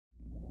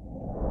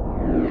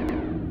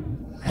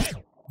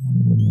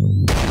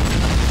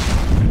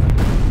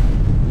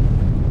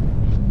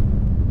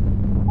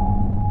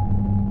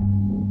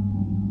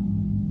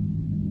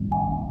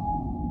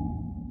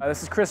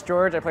This is Chris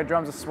George. I play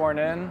drums with Sworn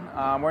In.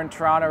 We're in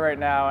Toronto right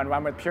now, and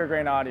I'm with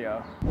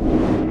PureGrainAudio.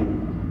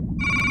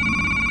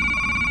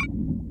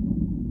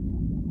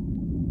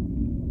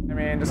 I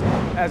mean, just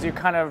as you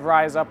kind of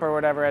rise up or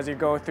whatever, as you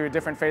go through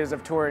different phases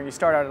of touring, you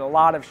start out at a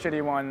lot of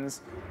shitty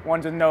ones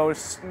with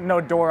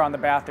no door on the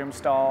bathroom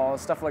stall,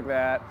 stuff like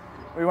that.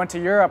 We went to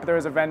Europe. There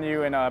was a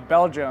venue in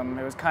Belgium.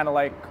 It was kind of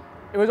like,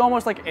 it was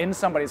almost like in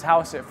somebody's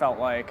house, it felt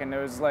like, and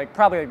it was like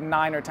probably like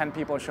 9 or 10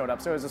 people showed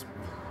up. So it was just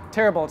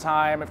terrible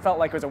time. It felt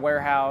like it was a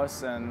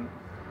warehouse, and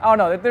I don't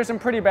know, there's some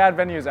pretty bad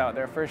venues out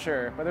there for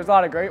sure, but there's a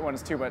lot of great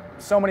ones too, but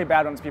so many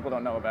bad ones people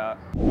don't know about.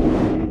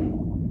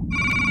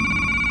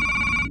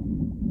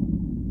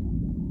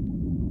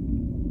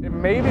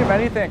 Maybe, if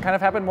anything, it kind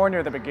of happened more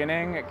near the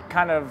beginning. It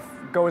kind of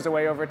goes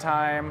away over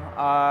time.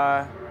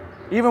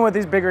 Even with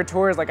these bigger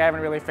tours, like I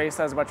haven't really faced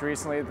that as much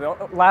recently. The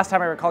last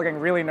time I recall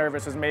getting really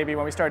nervous was maybe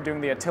when we started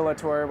doing the Attila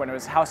tour, when it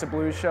was House of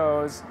Blues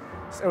shows.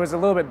 It was a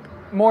little bit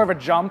more of a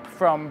jump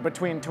from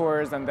between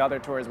tours than the other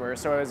tours were,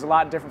 so it was a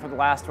lot different from the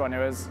last one. It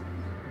was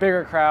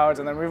bigger crowds,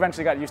 and then we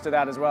eventually got used to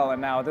that as well,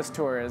 and now this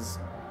tour is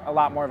a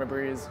lot more of a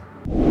breeze.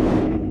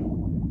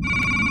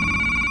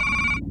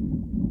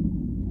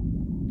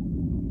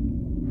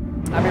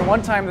 I mean,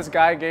 one time this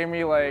guy gave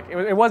me like,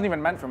 it wasn't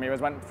even meant for me, it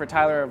was meant for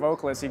Tyler, a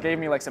vocalist. He gave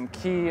me like some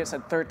key, it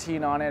said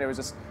 13 on it. It was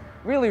just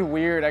really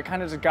weird. I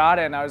kind of just got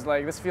it and I was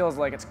like, this feels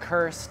like it's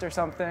cursed or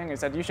something. He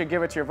said, you should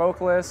give it to your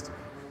vocalist.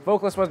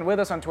 Vocalist wasn't with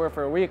us on tour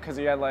for a week because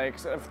he had like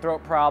a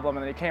throat problem,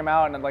 and then he came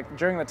out, and then, like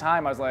during the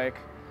time I was like,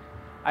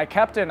 I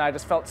kept it and I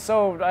just felt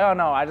so, I don't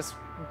know, I just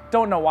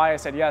don't know why I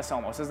said yes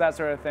almost. It's that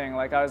sort of thing.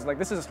 Like I was like,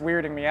 this is just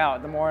weirding me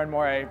out the more and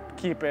more I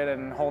keep it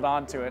and hold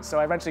on to it. So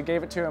I eventually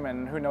gave it to him,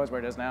 and who knows where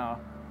it is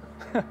now.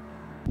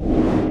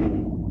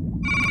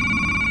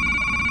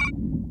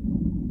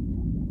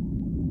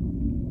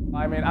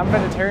 I mean, I'm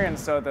vegetarian,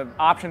 so the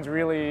options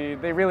really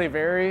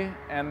vary,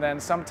 and then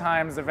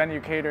sometimes the venue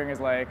catering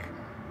is like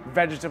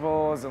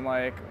vegetables and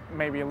like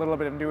maybe a little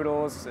bit of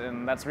noodles,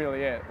 and that's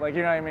really it. Like,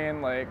 you know what I mean?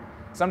 Like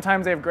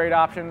sometimes they have great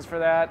options for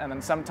that, and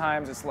then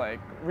sometimes it's like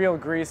real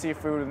greasy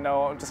food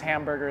with just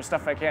hamburgers,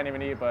 stuff I can't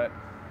even eat, but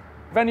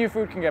venue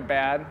food can get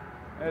bad.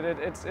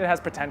 It has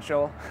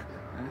potential.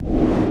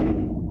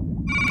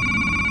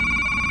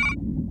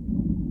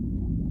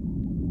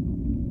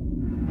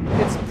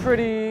 It's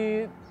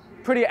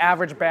pretty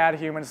average bad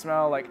human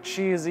smell, like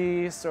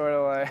cheesy, sort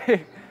of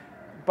like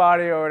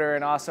body odor,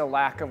 and also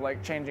lack of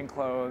like changing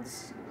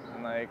clothes.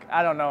 And like,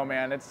 I don't know,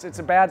 man. It's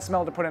a bad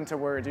smell to put into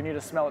words. You need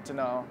to smell it to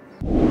know.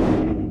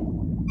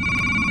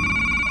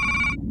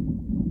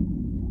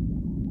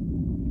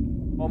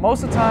 Well,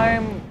 most of the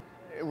time,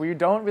 we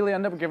don't really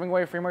end up giving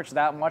away free merch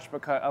that much,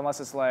 unless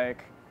it's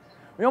like,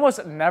 we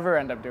almost never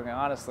end up doing it,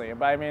 honestly.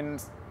 But I mean,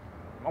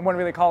 I wouldn't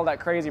really call it that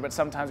crazy, but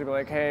sometimes we'd be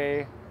like,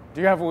 hey, do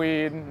you have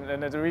weed?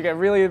 And we get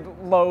really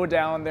low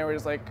down there. We're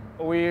just like,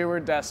 we were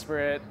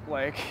desperate,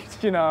 like,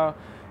 you know,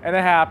 and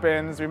it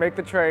happens. We make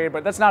the trade,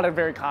 but that's not a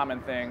very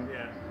common thing.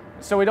 Yeah.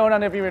 So we don't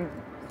end up even,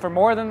 for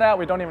more than that,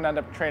 we don't even end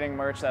up trading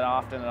merch that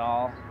often at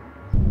all.